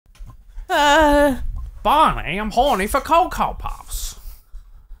Barney, I'm horny for Cocoa Puffs.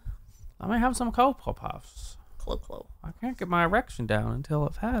 Let me have some Cocoa Puffs. Clo. I can't get my erection down until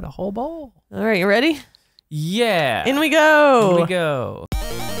I've had a whole bowl. All right, you ready? Yeah. In we go. In we go.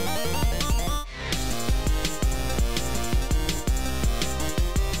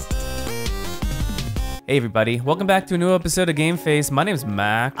 Hey everybody, welcome back to a new episode of GameFace. My name's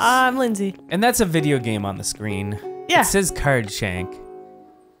Max. I'm Lindsay. And that's a video game on the screen. Yeah. It says Cardshark.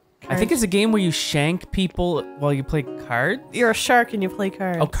 I think it's a game where you shank people while you play cards. You're a shark and you play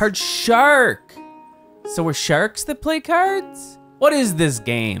cards. Oh, cardshark. So we're sharks that play cards? What is this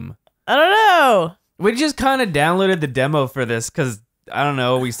game? I don't know. We just kind of downloaded the demo for this because, I don't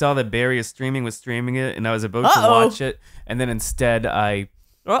know, we saw that Barry was streaming it and I was about to watch it. And then instead I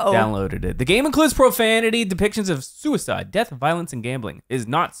downloaded it. The game includes profanity, depictions of suicide, death, violence, and gambling. It is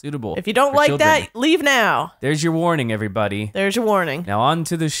not suitable. If you don't like that, leave now. There's your warning, everybody. There's your warning. Now on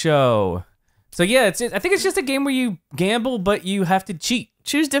to the show. So yeah, I think it's just a game where you gamble, but you have to cheat.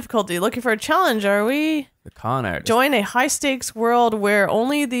 Choose difficulty. Looking for a challenge, are we? The con artist. Join a high-stakes world where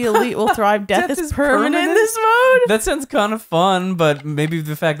only the elite will thrive. Death is permanent in this mode? That sounds kind of fun, but maybe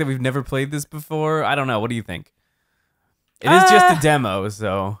the fact that we've never played this before, I don't know. What do you think? It is just a demo,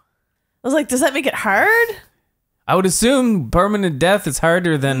 so... I was like, does that make it hard? I would assume permanent death is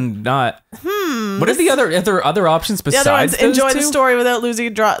harder than not. What are the other options besides the other ones? those Enjoy two? the story without losing a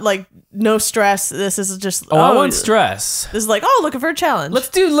drop. Like, no stress. This is just... Oh, I want stress. This is like, looking for a challenge. Let's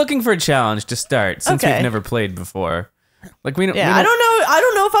do looking for a challenge to start, since Okay. we've never played before. Like we don't... Yeah, I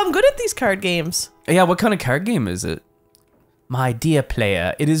don't know if I'm good at these card games. Yeah, what kind of card game is it? My dear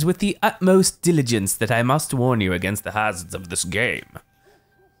player, it is with the utmost diligence that I must warn you against the hazards of this game.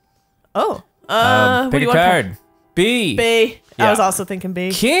 Oh. Pick a card. B. B. Yeah. I was also thinking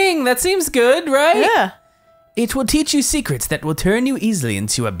B. King, that seems good, right? Yeah. It will teach you secrets that will turn you easily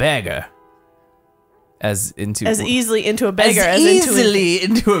into a beggar. As easily into a beggar.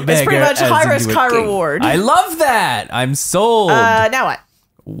 Into a beggar. It's pretty much high risk, high reward. I love that. I'm sold. Now what?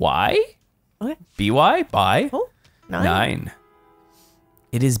 Y? Okay. B-Y? Buy? Oh, 9. 9.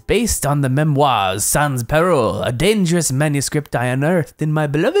 It is based on the memoirs Sans Peril, a dangerous manuscript I unearthed in my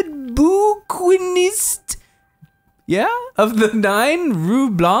beloved bouquiniste. Yeah? Of the 9 Rue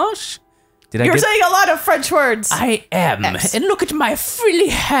Blanche? You're saying a lot of French words. I am. X. And look at my frilly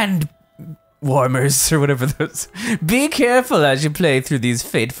hand warmers, or whatever those. Be careful as you play through these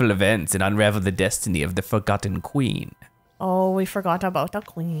fateful events and unravel the destiny of the forgotten queen. Oh, we forgot about the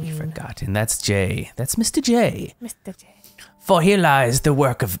queen. Forgotten. That's J. That's Mr. J. Mr. J. For here lies the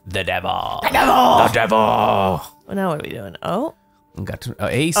work of the devil. The devil! The devil! Well, now what are we doing? Oh. Got to,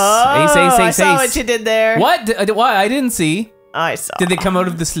 ace. Oh, Ace. I saw what you did there. What? Why? I didn't see. I saw. Did they come out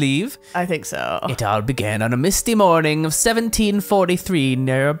of the sleeve? I think so. It all began on a misty morning of 1743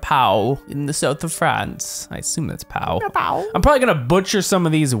 near Pau in the south of France. I assume that's Pau. Pau. I'm probably gonna butcher some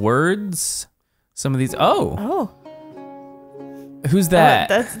of these words. Some of these. Oh. Who's that?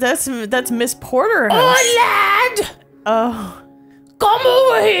 That's Miss Porter. Oh, lad! Oh. Come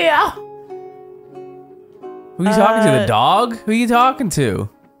over here! Who are you talking to? The dog? Who are you talking to?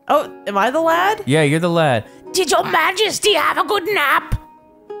 Oh, am I the lad? Yeah, you're the lad. Did your majesty have a good nap?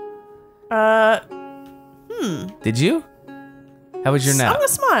 Did you? How was your nap? I'm gonna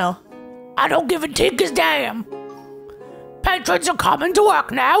smile. I don't give a tinker's damn. Patrons are coming to work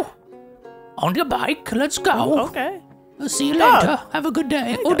now. On your bike, let's go. Okay. I'll see you Dog. later. Have a good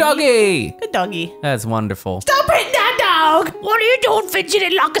day. Oh, doggy. doggy. Good doggy. That's wonderful. Stop hitting that dog! What are you doing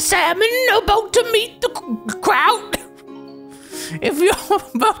fidgeting like a salmon about to meet the crowd? If you're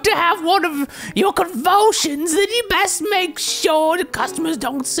about to have one of your convulsions, then you best make sure the customers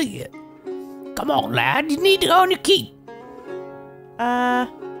don't see it. Come on, lad. You need to go on your keep.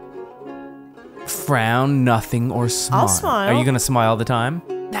 Frown, nothing, or smile. I'll smile. Are you going to smile all the time?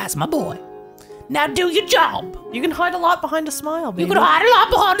 That's my boy. Now do your job. You can hide a lot behind a smile, baby. You can hide a lot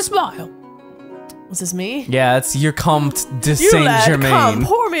behind a smile. Was this me? Yeah, it's your Comte de You lad, Saint-Germain. come,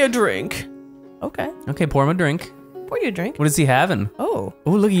 pour me a drink. Okay. Okay, pour him a drink. Pour you a drink. What is he having? Oh.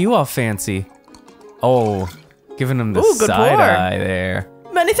 Oh, look at you all fancy. Oh, giving him the Ooh, good side pour. eye there.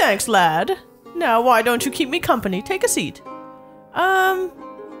 Many thanks, lad. Now, why don't you keep me company? Take a seat. Are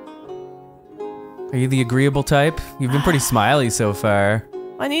you the agreeable type? You've been pretty smiley so far.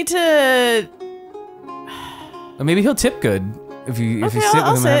 I need to... Or maybe he'll tip good if you sit with him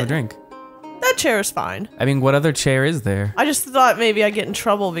and have a drink. That chair is fine. I mean, what other chair is there? I just thought maybe I'd get in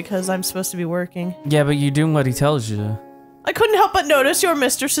trouble because I'm supposed to be working. Yeah, but you're doing what he tells you. I couldn't help but notice your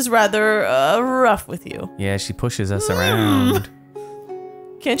mistress is rather rough with you. Yeah, she pushes us around.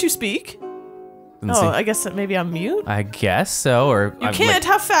 Can't you speak? Let's see. I guess that maybe I'm mute. I guess so, or You can't.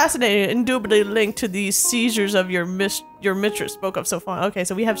 How fascinating! Indubitably linked to these seizures of your mistress spoke of so far. Okay,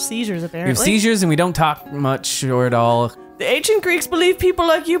 so we have seizures apparently. We have seizures and we don't talk much or at all. The ancient Greeks believed people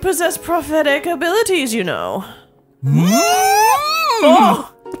like you possess prophetic abilities. You know.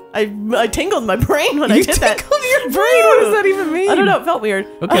 Oh, I tingled my brain when I did that. You tingled your brain? What does that even mean? I don't know. It felt weird.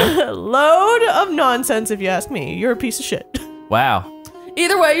 Okay. Load of nonsense, if you ask me. You're a piece of shit. Wow.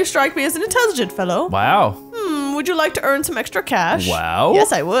 Either way, you strike me as an intelligent fellow. Wow. Would you like to earn some extra cash? Wow.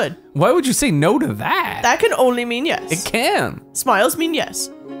 Yes, I would. Why would you say no to that? That can only mean yes. It can. Smiles mean yes.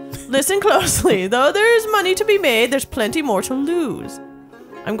 Listen closely. Though there's money to be made, there's plenty more to lose.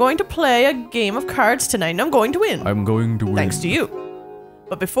 I'm going to play a game of cards tonight, and I'm going to win. I'm going to win. Thanks to you.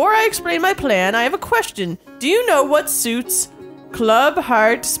 But before I explain my plan, I have a question. Do you know what suits club,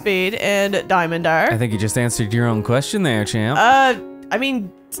 heart, spade, and diamond are? I think you just answered your own question there, champ. I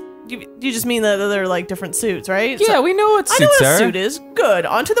mean, you just mean that they're like different suits, right? Yeah, So, we know what I suits know what a are. suit is. Good.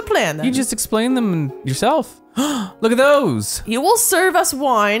 On to the plan then. You just explain them yourself. Look at those. You will serve us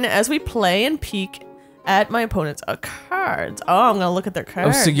wine as we play and peek at my opponent's cards. Oh, I'm gonna look at their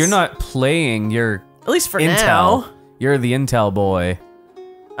cards. Oh, so you're not playing, you're At least for intel. now. You're the intel boy.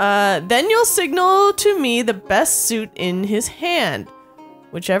 Then you'll signal to me the best suit in his hand.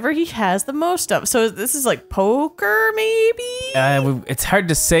 Whichever he has the most of. So this is like poker, maybe? It's hard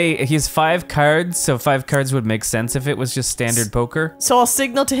to say. He has 5 cards, so 5 cards would make sense if it was just standard poker. So I'll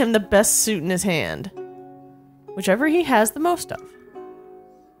signal to him the best suit in his hand. Whichever he has the most of.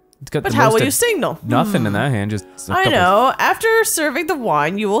 It's got But the how most will of you signal? Nothing in that hand, just a I couple. know. After serving the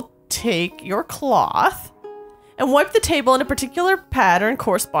wine, you will take your cloth and wipe the table in a particular pattern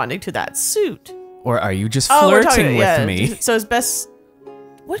corresponding to that suit. Or are you just we're flirting with yeah, me? So his best...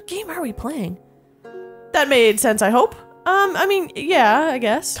 What game are we playing? That made sense, I hope. I mean, yeah, I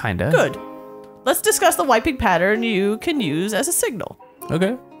guess. Kinda. Good. Let's discuss the wiping pattern you can use as a signal.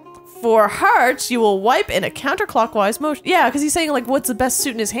 Okay. For hearts, you will wipe in a counterclockwise motion. Yeah, because he's saying, like, what's the best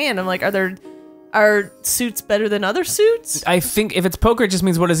suit in his hand? I'm like, are suits better than other suits? I think if it's poker, it just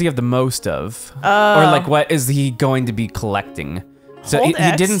means what does he have the most of? Or like what is he going to be collecting? So Hold he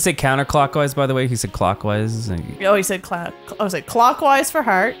X. didn't say counterclockwise, by the way. He said clockwise. Oh, he said clockwise for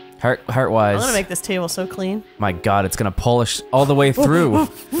heart. Heartwise. I'm gonna make this table so clean. My God, it's gonna polish all the way through.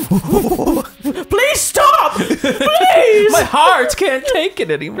 Please stop! Please! My heart can't take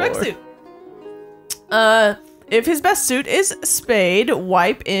it anymore. Correct suit. If his best suit is spade,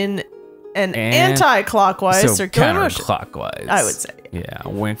 wipe in an anti-clockwise circular motion. Counterclockwise. I would say. Yeah,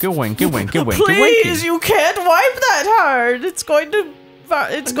 winky, winky, winky, winky, Please, winky. you can't wipe that hard. It's going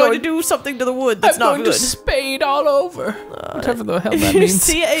to do something to the wood that's not I'm good. going to spade all over. Whatever the hell that If you means.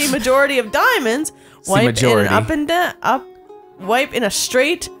 see a majority of diamonds, wipe majority. in up and down, wipe in a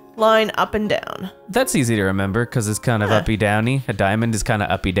straight line up and down. That's easy to remember because it's kind of uppy downy. A diamond is kind of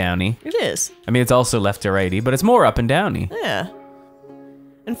uppy downy. It is. I mean, it's also left to righty, but it's more up and downy. Yeah.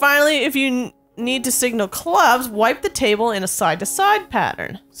 And finally, if you need to signal clubs, wipe the table in a side-to-side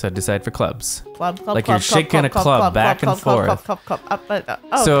pattern. So decide for clubs. Club, Like you're shaking a club back and forth.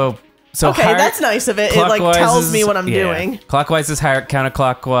 Oh. So Okay, that's nice of it. It like clockwise tells me is- what I'm yeah. doing. Clockwise is heart,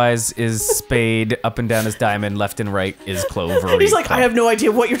 counterclockwise is spade, up and down is diamond, left and right is clover. He's like, I have no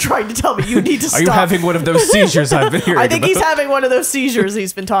idea what you're trying to tell me. You need to stop. Are you having one of those seizures I've been hearing I think he's about? having one of those seizures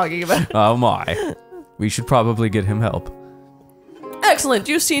he's been talking about. Oh my. We should probably get him help. Excellent.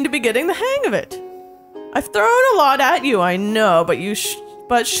 You seem to be getting the hang of it. I've thrown a lot at you, I know,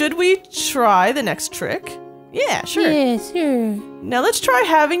 but should we try the next trick? Yeah, sure. Yeah, sure. Now let's try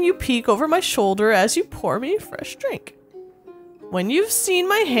having you peek over my shoulder as you pour me a fresh drink. When you've seen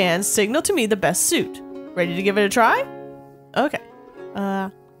my hand, signal to me the best suit. Ready to give it a try? Okay.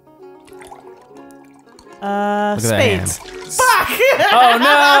 Look at Spades. that hand. Fuck! Oh no!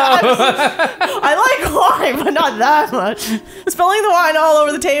 I like wine, but not that much. Spilling the wine all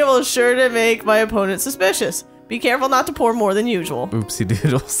over the table is sure to make my opponent suspicious. Be careful not to pour more than usual. Oopsie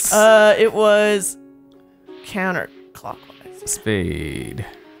doodles. It was counterclockwise. Spade.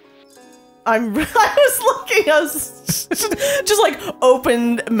 I was just like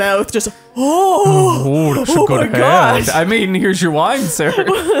open mouth, just Oh, that's a oh good my hand. God. I mean, here's your wine, sir.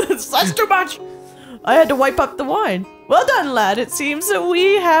 That's too much. I had to wipe up the wine. Well done, lad. It seems that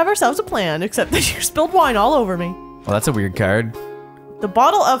we have ourselves a plan, except that you spilled wine all over me. Well, that's a weird card. The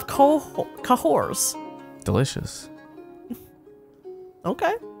bottle of Cahors. Delicious.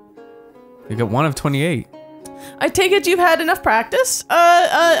 Okay. You got 1 of 28. I take it you've had enough practice?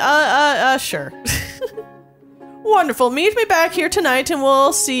 Sure. Wonderful. Meet me back here tonight and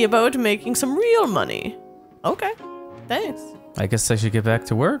we'll see about making some real money. Okay. Thanks. I guess I should get back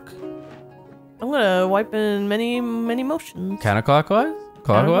to work. I'm gonna wipe in many motions. Counterclockwise?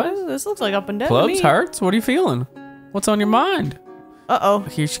 Clockwise? This looks like up and down. to Clubs, me. hearts? What are you feeling? What's on your mind? Uh-oh.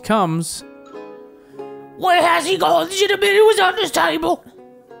 Here she comes. Where has he gone? The gentleman who was on this table.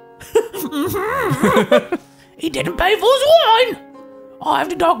 He didn't pay for his wine. I'll have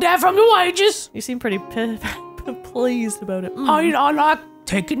to dock that from your wages. You seem pretty pleased about it. I like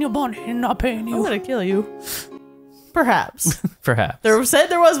taking your money and not paying I'm you. gonna kill you. Perhaps. Perhaps. There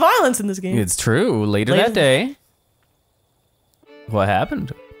was violence in this game. It's true. Later that day. What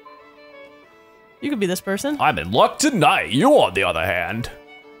happened? You could be this person. I'm in luck tonight. You, on the other hand,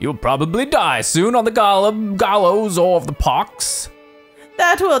 you'll probably die soon on the gallows or of the pox.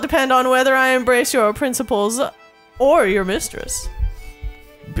 That will depend on whether I embrace your principles or your mistress.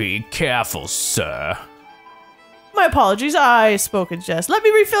 Be careful, sir. My apologies, I spoke in jest. Let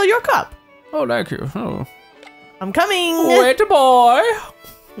me refill your cup. Oh, thank you. Oh. I'm coming. Wait, boy.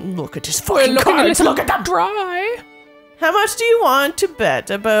 Look at his fucking cards. Look at them. Dry. How much do you want to bet?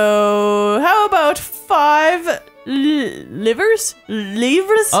 How about 5 livers?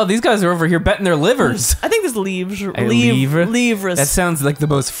 Livres? Oh, these guys are over here betting their livers. I think this livres. Livre? Livres. That sounds like the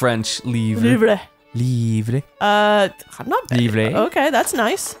most French. Livre. Livre. Livre. I'm not betting. Livre. Okay, that's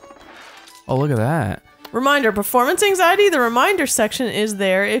nice. Oh, look at that. Reminder, performance anxiety, the reminder section is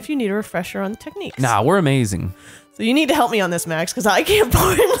there if you need a refresher on the techniques. Nah, we're amazing. So you need to help me on this, Max, because I can't pour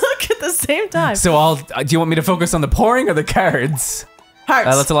and look at the same time. So do you want me to focus on the pouring or the cards?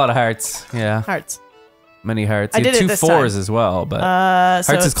 Hearts. That's a lot of hearts. Yeah. Hearts. Many hearts. I You did have it 2 this 4s time. as well, but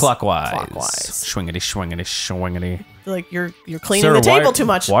So hearts is it's clockwise. clockwise. Swingity, swingity, swingity. Like you're cleaning the table too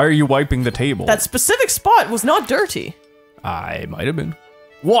much. Why are you wiping the table? That specific spot was not dirty. I might have been.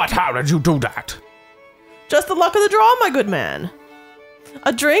 What? How did you do that? Just the luck of the draw, my good man.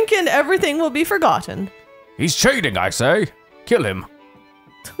 A drink and everything will be forgotten. He's cheating, I say. Kill him.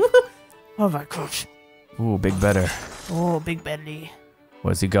 Oh my gosh. Ooh, big better. Oh, big belly.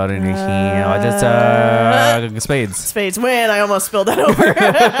 What's he got in here? Spades. Spades win. I almost spilled that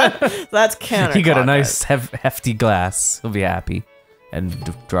over. That's counter. He got a nice hefty glass. He'll be happy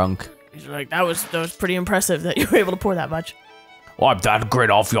and drunk. He's like, that was pretty impressive that you were able to pour that much. Wipe that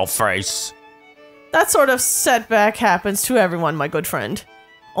grin off your face. That sort of setback happens to everyone, my good friend.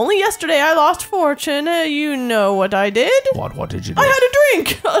 Only yesterday I lost fortune. You know what I did? What did you do? I had a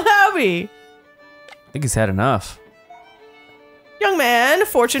drink. Allow me. I think he's had enough. Young man,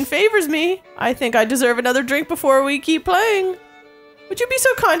 fortune favors me. I think I deserve another drink before we keep playing. Would you be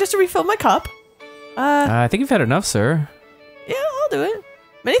so kind as to refill my cup? I think you've had enough, sir. Yeah, I'll do it.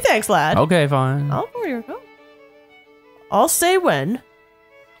 Many thanks, lad. Okay, fine. I'll pour your cup. I'll say when.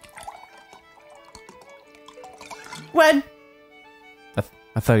 When?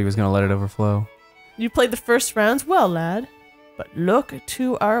 I thought he was gonna let it overflow. You played the first rounds well, lad. But look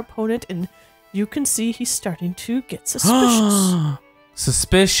to our opponent and you can see he's starting to get suspicious.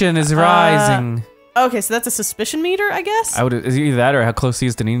 Suspicion is rising. Okay, so that's a suspicion meter, I guess? Is either that or how close he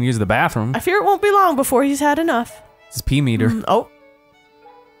is to needing to use the bathroom. I fear it won't be long before he's had enough. It's his pee meter. Oh,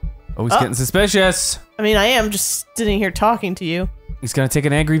 He's getting suspicious. I mean, I am just sitting here talking to you. He's gonna take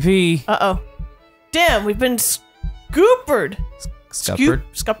an angry pee. Uh-oh. Damn, we've been scoopered. Scuppered.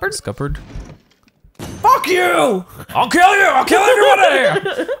 Scuppered? Fuck you! I'll kill you! I'll kill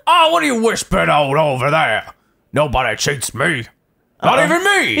everybody! Oh, what are you whispering out over there? Nobody cheats me. Not even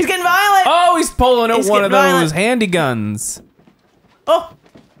me! He's getting violent! Oh, he's pulling out He's one of getting those violent. handy guns. Oh!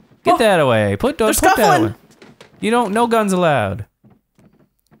 Get that away. Put that scuffling. away. You don't, no guns allowed.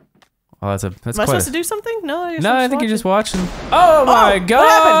 Oh, that's Am I quite supposed to do something? No, I think you're just watching. Oh my what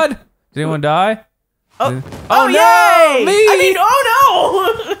god! happened? Did anyone die? Oh, Oh, yay! no! Me! I mean,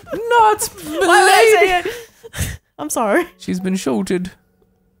 oh no! Nuts! Why did I say it? I'm sorry. She's been shooted.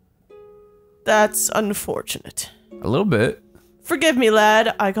 That's unfortunate. A little bit. Forgive me,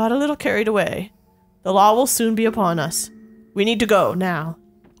 lad. I got a little carried away. The law will soon be upon us. We need to go now.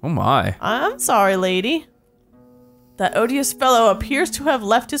 Oh my. I'm sorry, lady. That odious fellow appears to have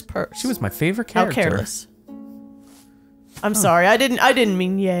left his purse. She was my favorite How character. careless. I'm sorry. I didn't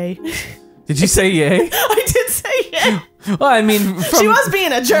mean yay. Did you say yay? I did say yay. Well, I mean, She was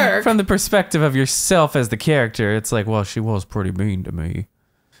being a jerk. from the perspective of yourself as the character, it's like, well, she was pretty mean to me.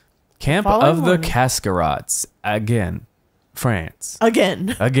 Camp Following of the morning. Cascarots. Again. France.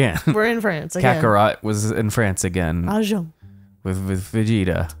 Again. Again. We're in France again. Kakarot was in France again Ajum. with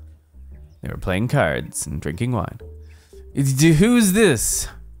Vegeta. They were playing cards and drinking wine. Who's this?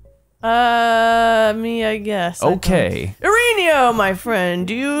 Me, I guess. Okay. Ireneo, my friend,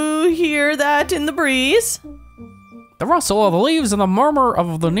 do you hear that in the breeze? The rustle of the leaves and the murmur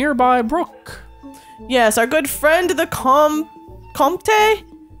of the nearby brook. Yes, our good friend the Comte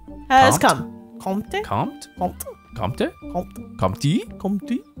has come. Comte? Comte? Comte? Comte? Comte?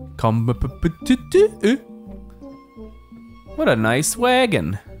 Comte? Comte? What a nice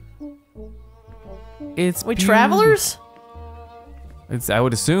wagon. It's We travelers? I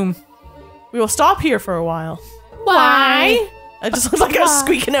would assume. We will stop here for a while. Why? I just look like I was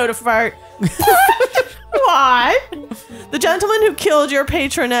squeaking out a fart. Why? The gentleman who killed your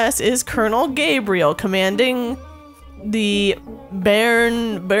patroness is Colonel Gabriel, commanding the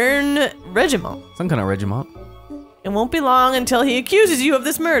Bern Regiment. Some kind of regiment. It won't be long until he accuses you of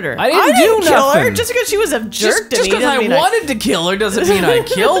this murder. I didn't do kill her nothing. just because she was a jerk to Just me. because I doesn't mean wanted to kill her doesn't mean I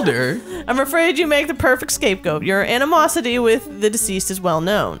killed her. I'm afraid you make the perfect scapegoat. Your animosity with the deceased is well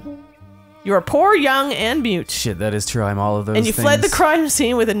known. You are poor, young, and mute. Shit, that is true. I'm all of those And you things. fled the crime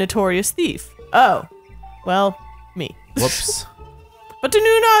scene with a notorious thief. Oh. Well, me. Whoops. But do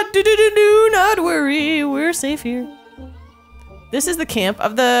not worry. We're safe here. This is the camp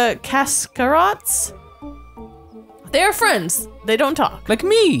of the Cascarots. They are friends. They don't talk. Like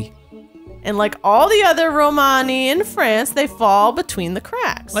me. And like all the other Romani in France, they fall between the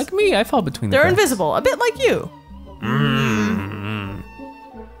cracks. Like me, I fall between the They're cracks. invisible, a bit like you.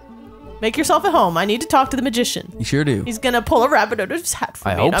 Make yourself at home. I need to talk to the magician. You sure do. He's gonna pull a rabbit out of his hat for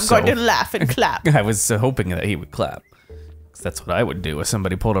I me, hope and I'm so. going to laugh and clap. I was hoping that he would clap. 'Cause that's what I would do if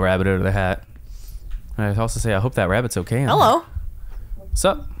somebody pulled a rabbit out of the hat. And I'd also say, I hope that rabbit's okay. Hello. What's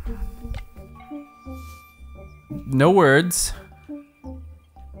up? No words.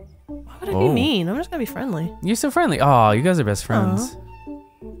 Why would I be mean? I'm just gonna be friendly. You're so friendly. Oh, you guys are best friends.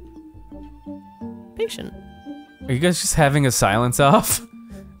 Patient. Are you guys just having a silence off?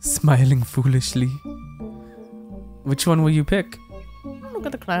 Smiling foolishly. Which one will you pick? Look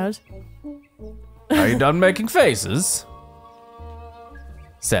at the clouds. Are you done making faces?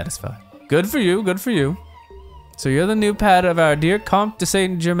 Satisfied. Good for you, good for you. So you're the new pet of our dear Comte de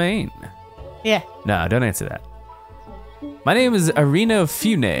Saint-Germain. Yeah. No, don't answer that. My name is Arena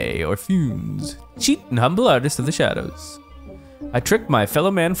Fune, or Funes, cheat and humble artist of the shadows. I trick my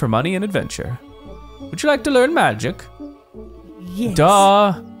fellow man for money and adventure. Would you like to learn magic? Yes.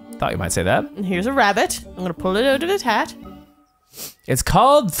 Duh. Thought you might say that. And here's a rabbit. I'm gonna pull it out of his hat. It's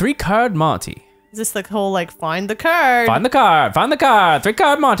called 3-Card Monty. Is this the whole like find the card? Find the card,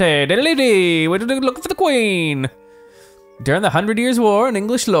 3-Card Monty, diddly-dee, we're looking for the queen. During the 100 Years' War, an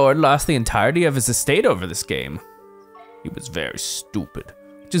English lord lost the entirety of his estate over this game. He was very stupid,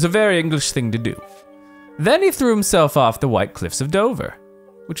 which is a very English thing to do. Then he threw himself off the white cliffs of Dover,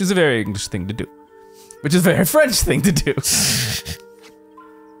 which is a very English thing to do, which is a very French thing to do.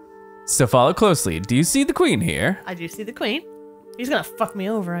 So follow closely. Do you see the queen here? I do see the queen. He's gonna fuck me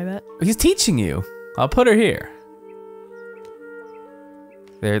over, I bet. He's teaching you. I'll put her here.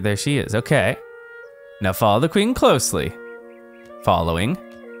 There she is. Okay. Now follow the queen closely. Following.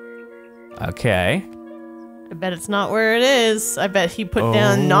 Okay. I bet it's not where it is. I bet he put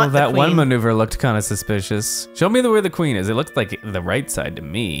down not the that queen. one maneuver looked kind of suspicious. Show me where the queen is. It looked like the right side to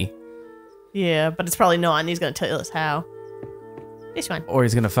me. Yeah, but it's probably not, and he's gonna tell us how. This one. Or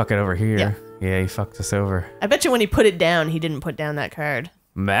he's gonna fuck it over here. Yeah. Yeah, he fucked us over. I bet you when he put it down, he didn't put down that card.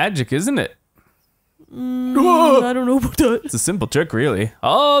 Magic, isn't it? I don't know about that. It's a simple trick, really.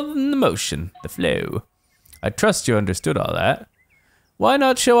 All in the motion, the flow. I trust you understood all that. Why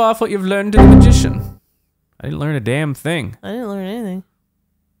not show off what you've learned to the magician? I didn't learn a damn thing. I didn't learn anything.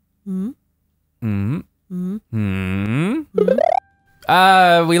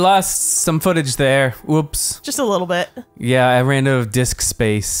 We lost some footage there. Whoops. Just a little bit. Yeah, I ran out of disk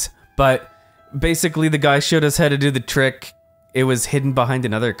space. But basically the guy showed us how to do the trick. It was hidden behind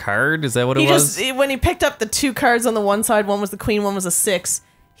another card. Is that what it was? When he picked up the two cards on the one side, one was the queen, one was a 6.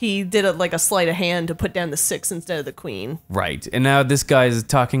 He did it like a sleight of hand to put down the 6 instead of the queen. Right. And now this guy is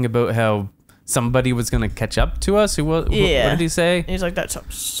talking about how somebody was going to catch up to us. What did he say? And he's like, that's...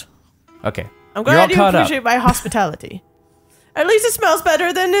 Okay. I'm You're all glad you caught up. appreciate my hospitality. At least it smells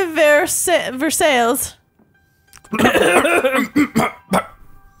better than the Versailles.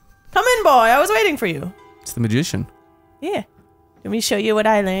 Come in, boy. I was waiting for you. It's the magician. Yeah. Let me show you what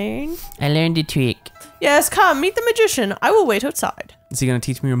I learned. I learned a trick. Yes, come, meet the magician. I will wait outside. Is he going to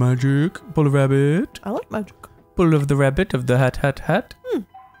teach me your magic? Pull a rabbit. I like magic. Pull of the rabbit of the hat.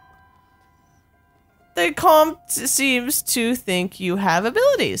 The Comte seems to think you have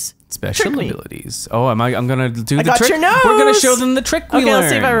abilities. Special Trick me. abilities. Oh, I'm gonna do I the got trick. your nose. We're gonna show them the trick we Okay, learned.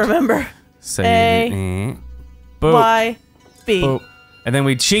 let's see if I remember. Say boop, Y, B. boop. And then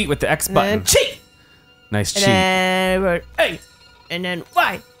we cheat with the X And button. then cheat. Nice And cheat. then we're A. And then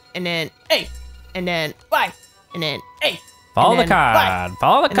Y. And then A. And then Y. And then A. Follow the and then card. Y.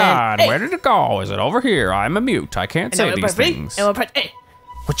 Follow the And then card. A. Where did it go? Is it over here? I'm a mute. I can't And say then we'll these put B. things. And we'll put A.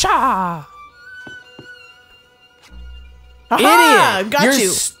 Wacha! Aha! Idiot! Got You're you.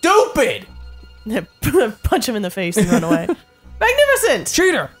 stupid! Punch him in the face and run away. Magnificent!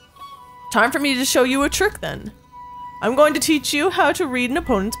 Cheater! Time for me to show you a trick then. I'm going to teach you how to read an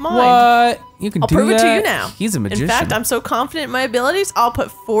opponent's mind. What? You can I'll do prove that? it to you now. He's a magician. In fact, I'm so confident in my abilities, I'll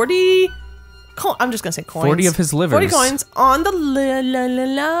put 40... I'm just going to say coins. 40 of his livers. 40 coins on the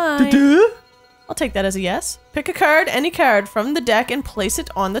line. I'll take that as a yes. Pick a card, any card, from the deck and place it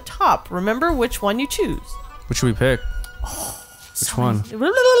on the top. Remember which one you choose. Which should we pick? Which one?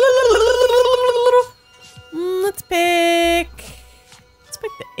 Let's pick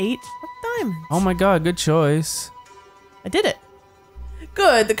the 8 of diamonds. Oh my god, good choice. I did it.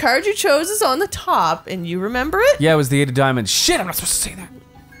 Good. The card you chose is on the top, and you remember it? Yeah, it was the 8 of diamonds. Shit, I'm not supposed to say that.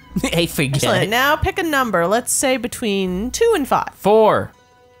 Hey, forget Excellent. it. Now pick a number. Let's say between 2 and 5. 4.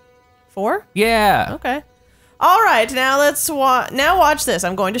 4? Yeah. Okay. All right. Now let's now watch this.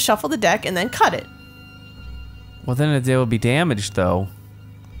 I'm going to shuffle the deck and then cut it. Well, then it will be damaged, though.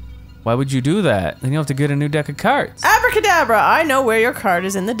 Why would you do that? Then you'll have to get a new deck of cards. Abracadabra! I know where your card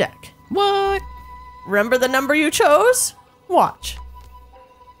is in the deck. What? Remember the number you chose? Watch.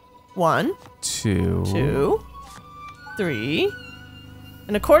 1, 2. 2, 3.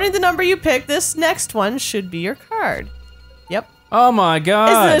 And according to the number you picked, this next one should be your card. Yep. Oh my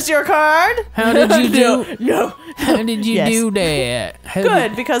god. Is this your card? How did you do? No. How did you Yes. do that? How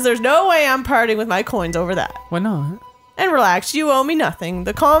Good, because there's no way I'm parting with my coins over that. Why not? And relax, you owe me nothing.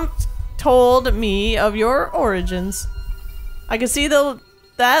 The comp told me of your origins. I can see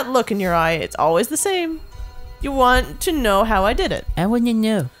that look in your eye. It's always the same. You want to know how I did it. I wouldn't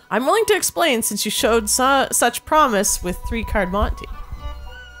know. I'm willing to explain since you showed such promise with 3-card Monty.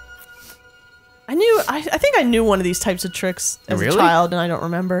 I think I knew one of these types of tricks as Really? a child, and I don't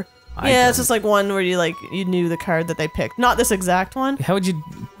remember. I Yeah, don't. it's just like one where you knew the card that they picked. Not this exact one. How would you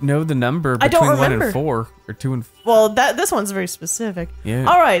know the number I don't between 1 remember. and 4? Or 2 and 4? Well, this one's very specific. Yeah.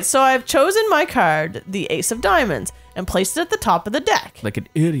 All right, so I've chosen my card, the Ace of Diamonds, and placed it at the top of the deck. Like an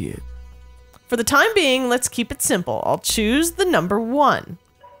idiot. For the time being, let's keep it simple. I'll choose the number 1.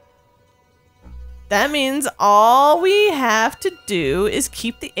 That means all we have to do is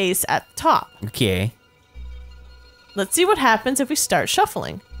keep the ace at the top. Okay. Let's see what happens if we start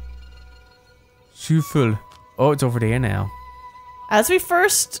shuffling. Shuffle. Oh, it's over there now. As we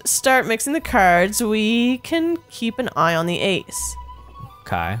first start mixing the cards, we can keep an eye on the ace.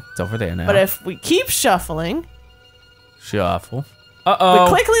 Okay, it's over there now. But if we keep shuffling, Shuffle. Uh-oh. we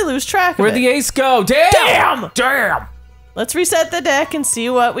quickly lose track of Where'd it. the ace go? Damn! Damn! Damn! Let's reset the deck and see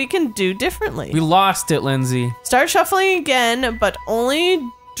what we can do differently. We lost it, Lindsay. Start shuffling again, but only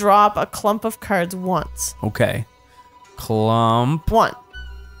drop a clump of cards once. Okay. Clump. 1.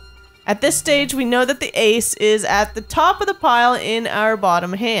 At this stage, we know that the ace is at the top of the pile in our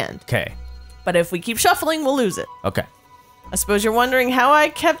bottom hand. Okay. But if we keep shuffling, we'll lose it. Okay. I suppose you're wondering how I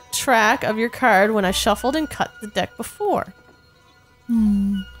kept track of your card when I shuffled and cut the deck before.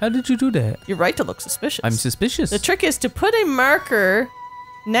 How did you do that? You're right to look suspicious. I'm suspicious. The trick is to put a marker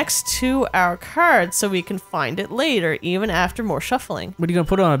next to our card so we can find it later, even after more shuffling. What are you gonna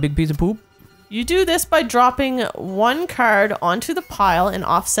put on, a big piece of poop? You do this by dropping one card onto the pile and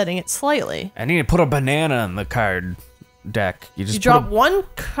offsetting it slightly. I need to put a banana on the card deck. You just You put drop one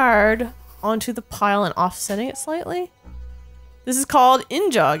card onto the pile and offsetting it slightly. This is called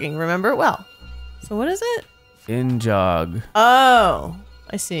in-jogging. Remember it well. So what is it? in jog. Oh,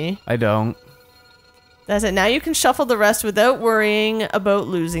 I see. I don't. That's it. Now you can shuffle the rest without worrying about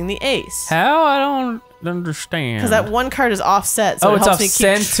losing the ace. How? I don't understand. Because that one card is offset, so oh, it it's helps off me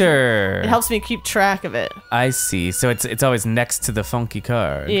keep center. it helps me keep track of it. I see. So it's always next to the funky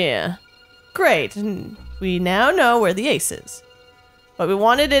card. Yeah. Great. And we now know where the ace is. But we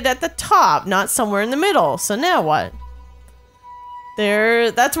wanted it at the top, not somewhere in the middle. So now what?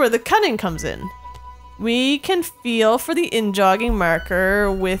 That's where the cunning comes in. We can feel for the in-jogging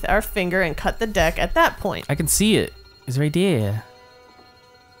marker with our finger and cut the deck at that point. I can see it. It's right there.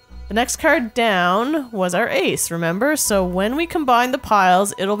 The next card down was our ace, remember? So when we combine the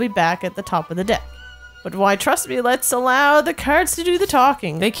piles, it'll be back at the top of the deck. But why trust me? Let's allow the cards to do the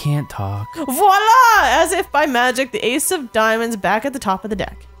talking. They can't talk. Voila! As if by magic, the ace of diamonds back at the top of the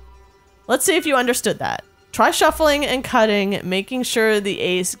deck. Let's see if you understood that. Try shuffling and cutting, making sure the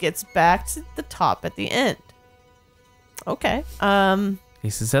ace gets back to the top at the end. Okay.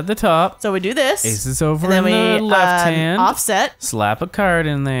 Ace is at the top. So we do this. Ace is over and then in the we left hand. offset. Slap a card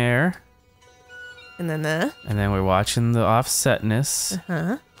in there. And then the... And then we're watching the offsetness.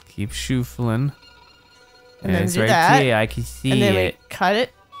 Uh-huh. Keep shuffling. And then it's do right that. here. I can see And then it. we cut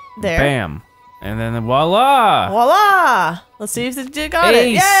it there. Bam. And then voila! Voila! Let's see if it got it.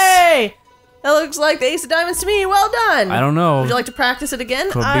 Ace. Yay! That looks like the ace of diamonds to me. Well done. I don't know. Would you like to practice it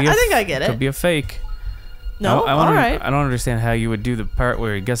again? Could be I think I get it. Could be a fake. No? I All right. I don't understand how you would do the part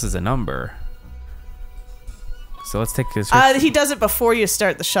where he guesses a number. So let's take this. He does it before you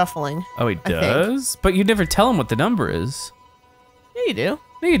start the shuffling. Oh, he does? But you never tell him what the number is. Yeah, you do.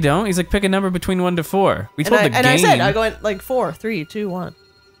 No, you don't. He's like, pick a number between 1 to 4. We told the game. And I said, I go in like 4, 3, 2, 1.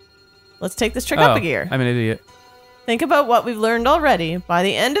 Let's take this trick up a gear. I'm an idiot. Think about what we've learned already. By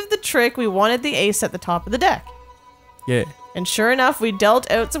the end of the trick, we wanted the ace at the top of the deck. Yeah. And sure enough, we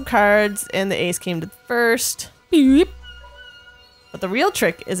dealt out some cards, and the ace came to the first. Beep. But the real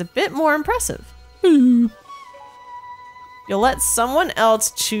trick is a bit more impressive. Beep. You'll let someone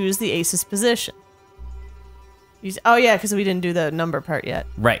else choose the ace's position. Oh yeah, because we didn't do the number part yet.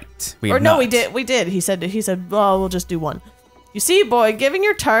 Right. We did. We did. He said, well, we'll just do one. You see, boy, giving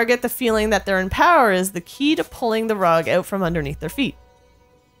your target the feeling that they're in power is the key to pulling the rug out from underneath their feet.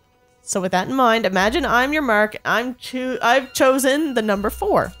 So with that in mind, imagine I'm your mark. I've chosen the number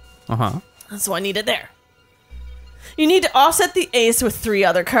 4. Uh-huh. So I need it there. You need to offset the ace with 3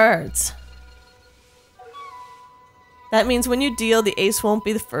 other cards. That means when you deal, the ace won't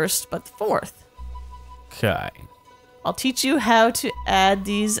be the first, but the 4th. Okay. I'll teach you how to add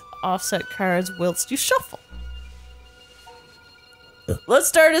these offset cards whilst you shuffle. Let's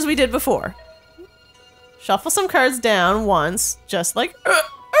start as we did before. Shuffle some cards down once, just like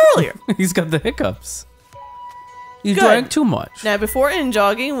earlier. He's got the hiccups. He's Good. drank too much. Now, before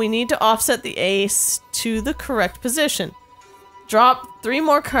in-jogging, we need to offset the ace to the correct position. Drop 3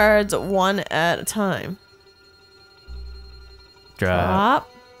 more cards, 1 at a time.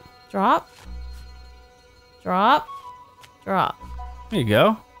 Drop. Drop. Drop. Drop. There you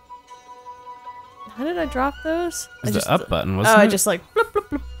go. How did I drop those? It was the up button, wasn't it? I just like bloop, bloop,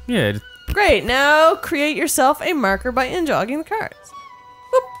 bloop. Yeah. Great. Now create yourself a marker by in-jogging the cards.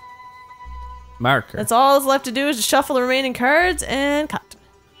 Boop. Marker. That's all that's left to do is to shuffle the remaining cards and cut.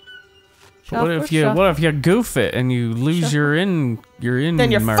 What if you goof it and you lose your in then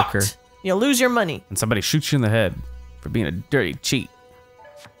you're marker? Fucked. You'll lose your money. And somebody shoots you in the head for being a dirty cheat.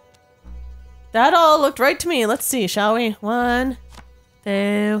 That all looked right to me. Let's see, shall we? 1,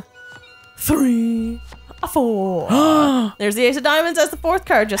 2, 3, 4. There's the ace of diamonds as the 4th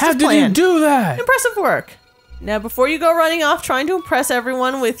card, just as planned. How did you do that? Impressive work. Now, before you go running off trying to impress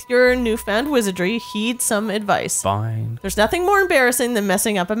everyone with your newfound wizardry, heed some advice. Fine. There's nothing more embarrassing than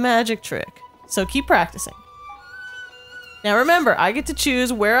messing up a magic trick, so keep practicing. Now remember, I get to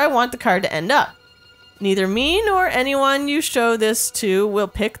choose where I want the card to end up. Neither me nor anyone you show this to will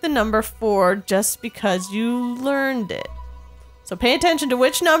pick the number 4 just because you learned it. So pay attention to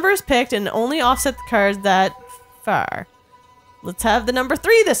which number is picked and only offset the cards that far. Let's have the number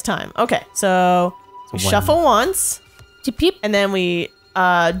 3 this time. Okay, so we shuffle once, and then we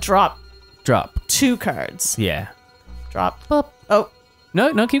drop 2 cards. Yeah. Drop. Boop. Oh.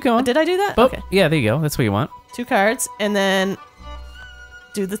 No, keep going. Did I do that? Boop. Okay. Yeah, there you go. That's what you want. 2 cards, and then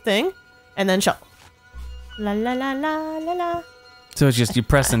do the thing, and then shuffle. La la la la la la. So it's just you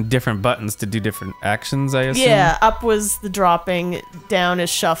pressing different buttons to do different actions, I assume? Yeah, up was the dropping, down is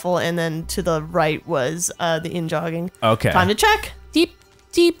shuffle, and then to the right was the in-jogging. Okay. Time to check. Deep.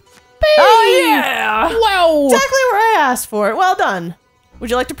 Oh, yeah! Wow. Exactly where I asked for it. Well done. Would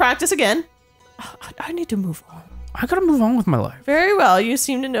you like to practice again? Oh, I need to move on. I gotta move on with my life. Very well. You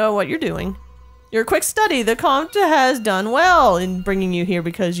seem to know what you're doing. You're a quick study. The Comte has done well in bringing you here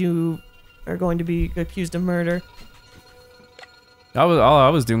because you are going to be accused of murder. All I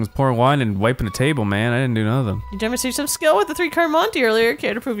was doing was pouring wine and wiping the table, man. I didn't do nothing. You demonstrated some skill with the 3-card Monty earlier.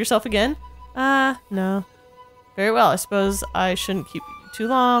 Care to prove yourself again? No. Very well. I suppose I shouldn't keep you too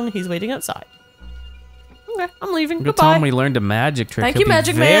long. He's waiting outside. Okay, I'm leaving. Good Goodbye. time we learned a magic trick. Thank He'll you, be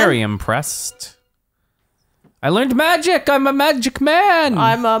Magic Man. Very impressed. I learned magic. I'm a magic man.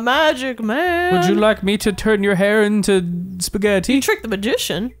 I'm a magic man. Would you like me to turn your hair into spaghetti? You tricked the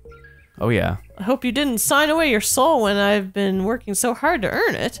magician. Oh, yeah. I hope you didn't sign away your soul when I've been working so hard to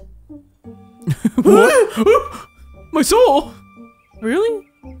earn it. What? My soul? Really?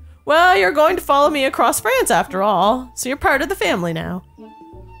 Well, you're going to follow me across France after all, so you're part of the family now.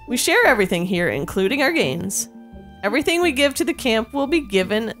 We share everything here, including our gains. Everything we give to the camp will be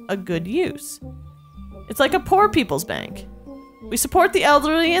given a good use. It's like a poor people's bank. We support the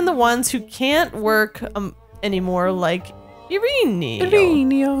elderly and the ones who can't work anymore, like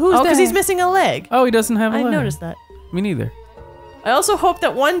Ireneo. Who's Oh, because that? he's missing a leg. Oh, he doesn't have a I leg. noticed that. Me neither. I also hope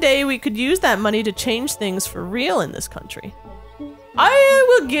that one day we could use that money to change things for real in this country. I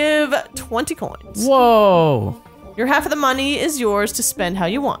will give 20 coins. Whoa. Your half of the money is yours to spend how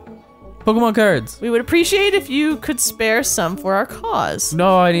you want. Pokemon cards. We would appreciate if you could spare some for our cause.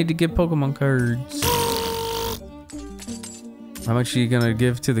 No, I need to get Pokemon cards. How much are you gonna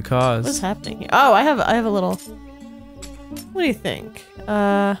give to the cause? What's happening here? Oh, I have a little. What do you think?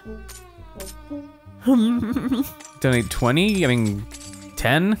 Donate 20? I mean,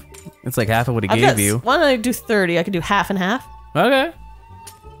 10? It's like half of what he gave you. Why don't I do 30? I could do half and half. Okay.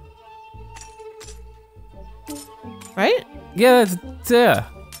 Right? Yeah, yeah.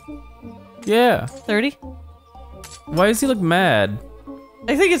 Yeah. 30? Why does he look mad?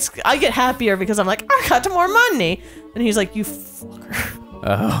 I think I get happier because I'm like, I got more money. And he's like, you fucker.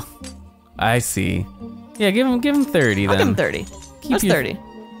 Oh. I see. Yeah, give him 30 then. I'll give him 30. That's 30.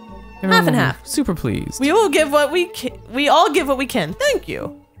 Half and half. Super pleased. We will give what we can. We all give what we can. Thank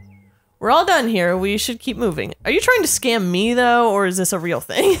you. We're all done here. We should keep moving. Are you trying to scam me though, or is this a real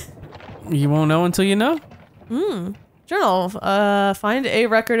thing? You won't know until you know. Journal. Find a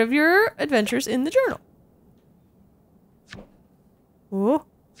record of your adventures in the journal. Ooh.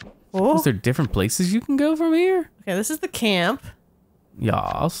 Oh. Is there different places you can go from here? Okay, this is the camp.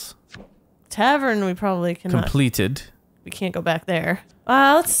 Yes. Tavern, we probably cannot. Completed. We can't go back there.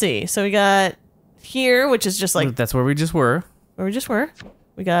 Let's see. So we got here, which is just like that's where we just were. where we just were.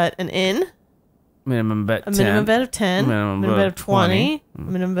 We got an inn. Minimum bet 10. A minimum bet of 10. Minimum bet of 20.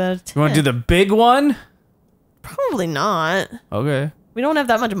 20. Minimum bet of 10. You want to do the big one? Probably not. Okay. We don't have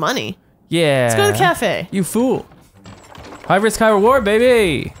that much money. Yeah. Let's go to the cafe. You fool. High risk, high reward,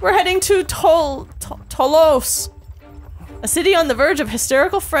 baby. We're heading to Tolos. A city on the verge of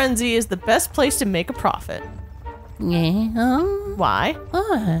hysterical frenzy is the best place to make a profit. Yeah. Why?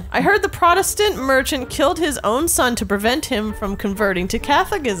 I heard the Protestant merchant killed his own son to prevent him from converting to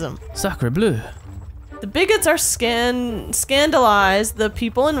Catholicism. Sacre bleu. The bigots are scandalized, the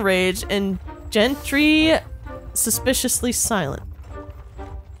people enraged, and gentry suspiciously silent.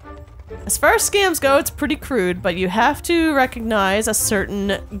 As far as scams go, it's pretty crude, but you have to recognize a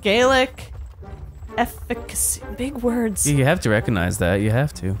certain Gaelic efficacy. Big words. You have to recognize that. You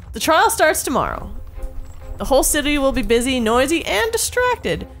have to. The trial starts tomorrow. The whole city will be busy, noisy, and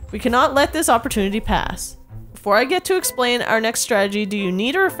distracted. We cannot let this opportunity pass. Before I get to explain our next strategy, do you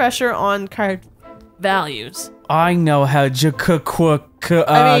need a refresher on card values? I know how works.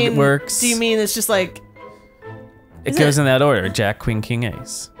 Do you mean it's just like... It goes in that order. Jack, Queen, King,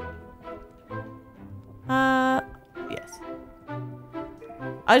 Ace. Yes.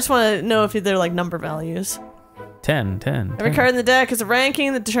 I just want to know if they're like number values. 10. Every card in the deck is a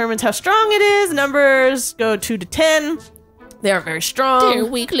ranking that determines how strong it is. Numbers go 2 to 10. They are very strong. Dear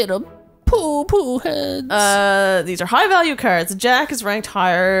weak little poo-poo heads. These are high value cards. The Jack is ranked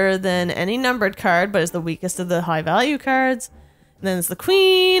higher than any numbered card, but is the weakest of the high value cards. And then it's the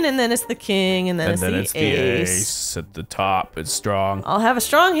Queen, and then it's the King, and then it's the Ace. At the top. It's strong. I'll have a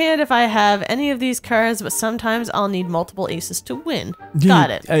strong hand if I have any of these cards, but sometimes I'll need multiple aces to win.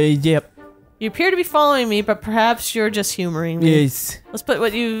 Got it. Yep. You appear to be following me, but perhaps you're just humoring me. Yes. Let's put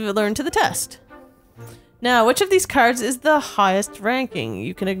what you've learned to the test. Now, which of these cards is the highest ranking?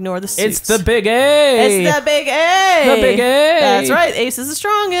 You can ignore the suits. It's the big A. It's the big A. The big A. That's right. Ace is the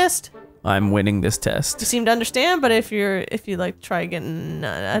strongest. I'm winning this test. You seem to understand, but if you like try again,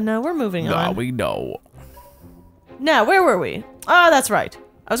 no, we're moving on. No, we know. Now, where were we? Oh, that's right.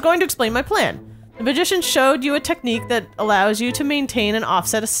 I was going to explain my plan. The magician showed you a technique that allows you to maintain and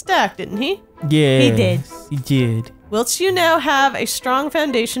offset a stack, didn't he? Yeah. He did. He did. Whilst you now have a strong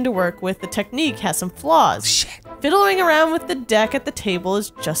foundation to work with, the technique has some flaws. Shit. Fiddling around with the deck at the table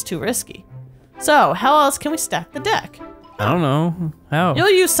is just too risky. So, how else can we stack the deck? I don't know. How? You'll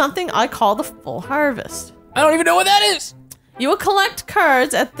use something I call the full harvest. I don't even know what that is. You will collect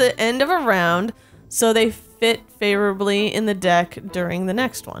cards at the end of a round so they fit favorably in the deck during the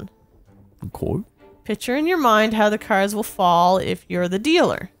next one. Cool. Picture in your mind how the cards will fall if you're the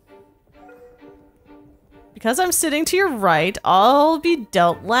dealer. Because I'm sitting to your right, I'll be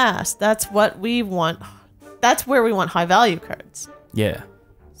dealt last. That's what we want. That's where we want high value cards. Yeah.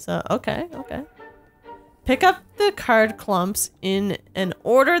 So, okay. Pick up the card clumps in an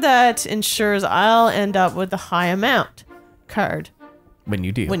order that ensures I'll end up with the high amount card. When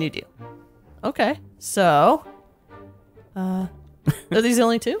you do. Okay. So, are these the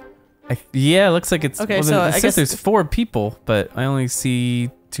only two? Yeah, it looks like it's... Okay, well, so it I says guess... there's 4 people, but I only see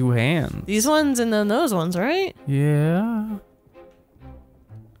 2 hands. These ones and then those ones, right? Yeah.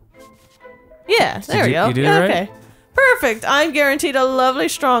 Yeah, there we go. You did Yeah, it right? okay. Perfect. I'm guaranteed a lovely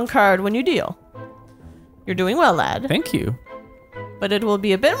strong card when you deal. You're doing well, lad. Thank you. But it will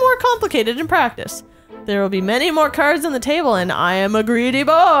be a bit more complicated in practice. There will be many more cards on the table, and I am a greedy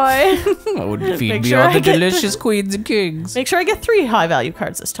boy. I would feed Make me sure all I the get delicious queens and kings. Make sure I get 3 high value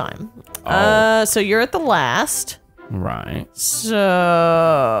cards this time. So you're at the last. Right.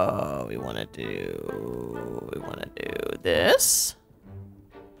 So we want to do this.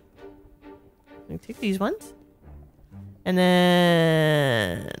 We take these ones, and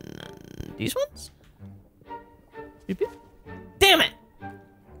then these ones. Beep, beep. Damn it!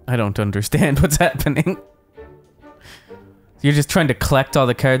 I don't understand what's happening. You're just trying to collect all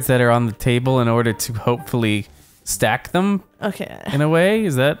the cards that are on the table in order to hopefully stack them. Okay. In a way,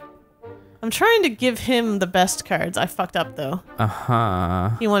 is that? I'm trying to give him the best cards. I fucked up though.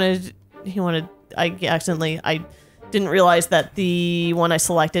 He wanted. I didn't realize that the one I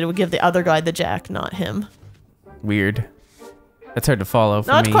selected would give the other guy the jack, not him. Weird. That's hard to follow for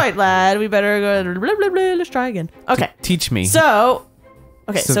me. Not quite, lad. We better go. Blah, blah, blah. Let's try again. Okay. Teach me. So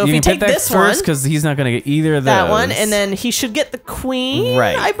if we take this first, one, because he's not gonna get either of those. that one, and then he should get the queen.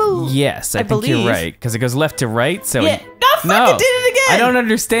 Right. I believe. Yes, I think you're right, because it goes left to right. So yeah. No, did it again. I don't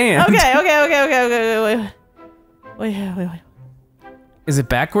understand. Okay. Wait. Is it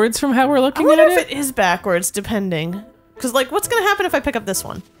backwards from how we're looking I wonder at if it is backwards, depending. Because, like, what's going to happen if I pick up this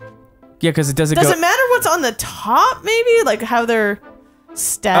one? Yeah, because it doesn't Does it matter what's on the top, maybe? Like, how they're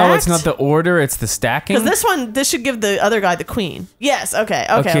stacked? Oh, it's not the order, it's the stacking? Because this should give the other guy the queen. Yes, okay.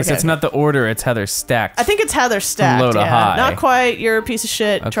 So it's not the order, it's how they're stacked. I think it's how they're stacked, low to high. Not quite. You're a piece of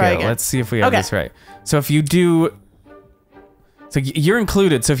shit. Try again. Let's see if we have this right. So if you do... So you're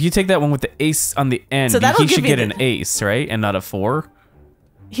included, so if you take that one with the ace on the end, he should get an ace, right? And not a 4?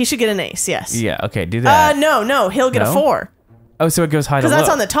 He should get an ace, yes. Yeah, okay, do that. No, he'll get a 4. Oh, so it goes high to low. Because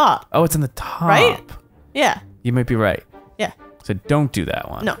that's on the top. Oh, it's on the top. Right? Yeah. You might be right. Yeah. So don't do that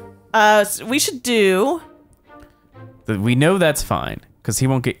one. No. So we should do... We know that's fine, because he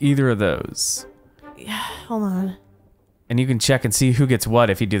won't get either of those. Yeah, hold on. And you can check and see who gets what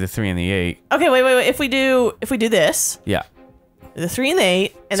if you do the 3 and the 8. Okay, wait. If we do this... Yeah. The 3 and the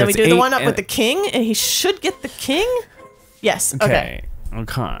 8, and So then we it's do the 8 one up and- with the king, and he should get the king? Yes, okay.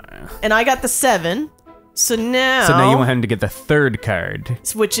 Okay. And I got the 7, so now you want him to get the 3rd card.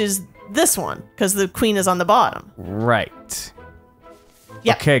 which is this one, because the queen is on the bottom. Right.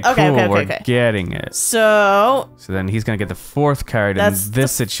 Yeah. Okay, cool. We're getting it. So then he's going to get the 4th card in That's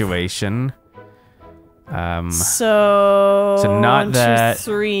this situation. so not 1, 2, that.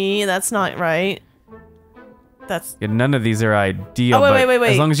 3, that's not right. That's Yeah, none of these are ideal, Oh, wait, but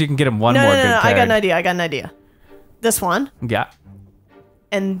wait. as long as you can get him one no, more no, good no, card. I got an idea. This one, Yeah.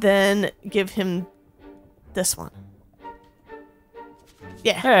 and then give him this one.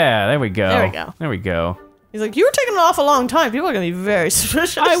 Yeah. Yeah, there we go. There we go. There we go. He's like, you were taking an awful long time. People are gonna be very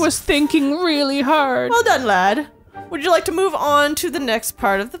suspicious. I was thinking really hard. Well done, lad. Would you like to move on to the next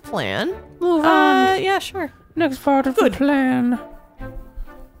part of the plan? Move on. Yeah, sure. Next part of the plan.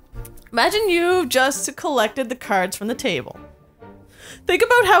 Imagine you've just collected the cards from the table. Think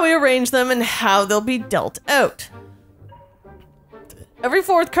about how we arrange them and how they'll be dealt out. Every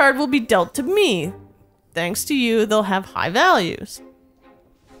 4th card will be dealt to me. Thanks to you, they'll have high values.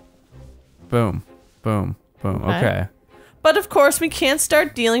 Boom. Boom. Boom. Okay. But of course, we can't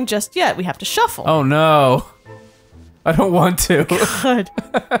start dealing just yet. We have to shuffle. Oh no. I don't want to. Good.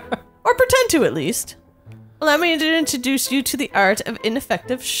 Or pretend to, at least. Allow me to introduce you to the art of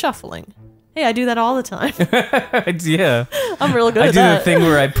ineffective shuffling. Hey, I do that all the time. Yeah. I'm real good I at do that. the thing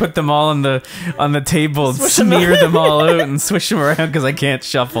where I put them all on the table, Swish them smear out. them all out, and swish them around because I can't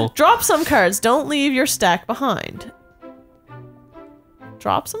shuffle. Drop some cards. Don't leave your stack behind.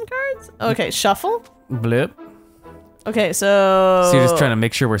 Drop some cards? Okay, shuffle. Blip. Okay, so... So you're just trying to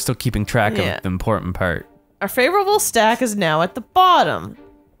make sure we're still keeping track Yeah. of the important part. Our favorable stack is now at the bottom.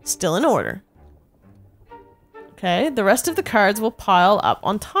 Still in order. Okay, the rest of the cards will pile up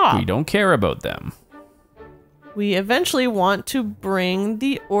on top. We don't care about them. We eventually want to bring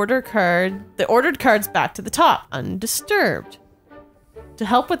the ordered cards back to the top, undisturbed. To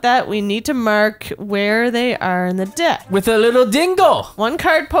help with that, we need to mark where they are in the deck. With a little dingle. One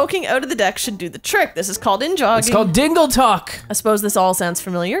card poking out of the deck should do the trick. This is called in-jogging. It's called dingle talk. I suppose this all sounds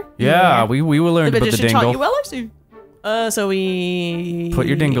familiar. Yeah, we will learn The about the magician taught you dingle. well, I see. So we... Put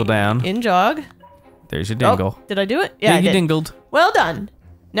your dingle down. In-jog. There's your dingle. Oh, did I do it? Yeah, I you did. dingled. Well done.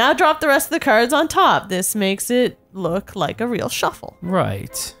 Now drop the rest of the cards on top. This makes it look like a real shuffle.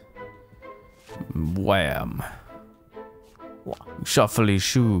 Right. Wham. Shuffly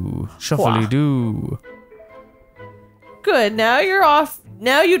shoo. Shuffly doo. Good. Now you're off.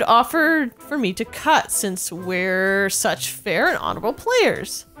 Now you'd offer for me to cut since we're such fair and honorable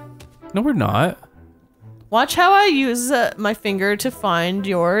players. No, we're not. Watch how I use my finger to find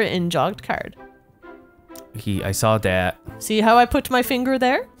your in-jogged card. I saw that. See how I put my finger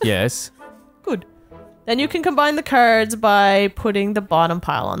there? Yes. Good. Then you can combine the cards by putting the bottom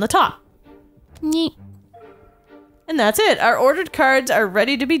pile on the top. Neat. And that's it. Our ordered cards are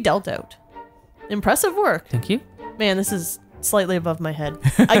ready to be dealt out. Impressive work. Thank you. Man, this is slightly above my head.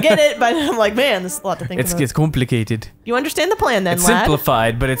 I get it, but I'm like, man, this is a lot to think about. It's complicated. You understand the plan then, It's lad?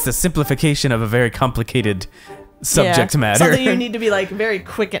 simplified, but it's the simplification of a very complicated subject matter. Something you need to be like very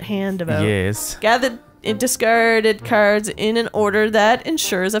quick at hand about. Yes. Gather and discarded cards in an order that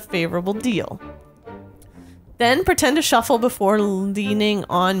ensures a favorable deal. Then pretend to shuffle before leaning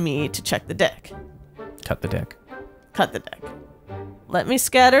on me to check the deck. Cut the deck. Cut the deck. Let me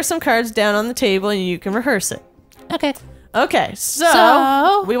scatter some cards down on the table and you can rehearse it. Okay. Okay,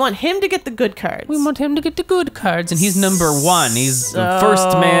 so we want him to get the good cards. We want him to get the good cards. And he's number 1. He's the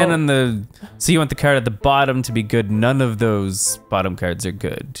first man on the... So you want the card at the bottom to be good. None of those bottom cards are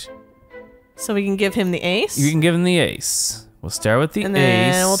good. So we can give him the ace. You can give him the ace. We'll start with the and ace.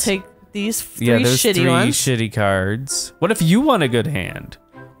 then we'll take these three those shitty three ones. shitty cards. What if you want a good hand?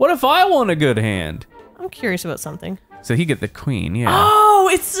 What if I want a good hand? I'm curious about something. So he get the queen, yeah. Oh,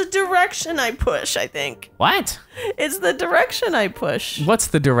 it's the direction I push, I think. What? It's the direction I push. What's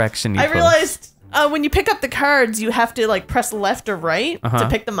the direction you I push? realized when you pick up the cards, you have to like press left or right to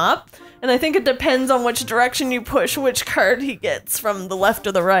pick them up. And I think it depends on which direction you push, which card he gets from the left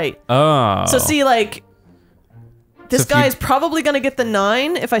or the right. Oh. So see, like, this So if guy you- is probably going to get the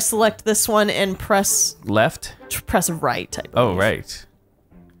 9 if I select this one and press Left? right. I Oh, believe.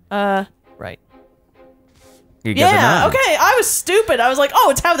 right. Right. You get the Yeah, 9. okay, I was stupid. I was like,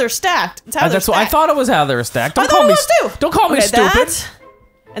 oh, it's how they're stacked. It's how they're That's what I stacked. thought it was how they were stacked. I Don't thought call it me was too. Don't call me Okay, stupid. that,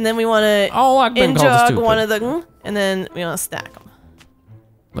 and then we want to Oh, I've been called in-jog stupid. one of the, and then we want to stack them.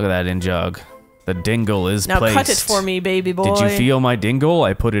 Look at that in-jog. The dingle is Now placed. cut it for me, baby boy. Did you feel my dingle?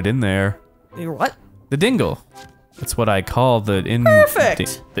 I put it in there. Your what? The dingle. That's what I call the in.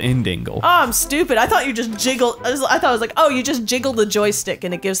 Perfect. The in dingle. Oh, I'm stupid. I thought you just jiggle. I thought it was like, oh, you just jiggle the joystick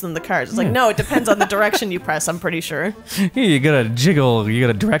and it gives them the cards. It's like, no, it depends on the direction you press, I'm pretty sure. Yeah, you gotta jiggle. You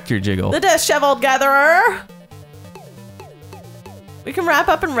gotta direct your jiggle. The disheveled gatherer. We can wrap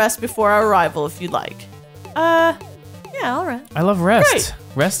up and rest before our arrival if you'd like. Yeah, all right. I love rest. Great.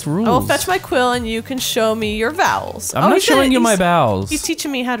 Rest rules. I will fetch my quill and you can show me your vowels. I'm not he's gonna- showing you my he's- vowels. He's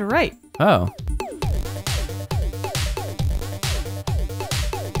teaching me how to write. Oh.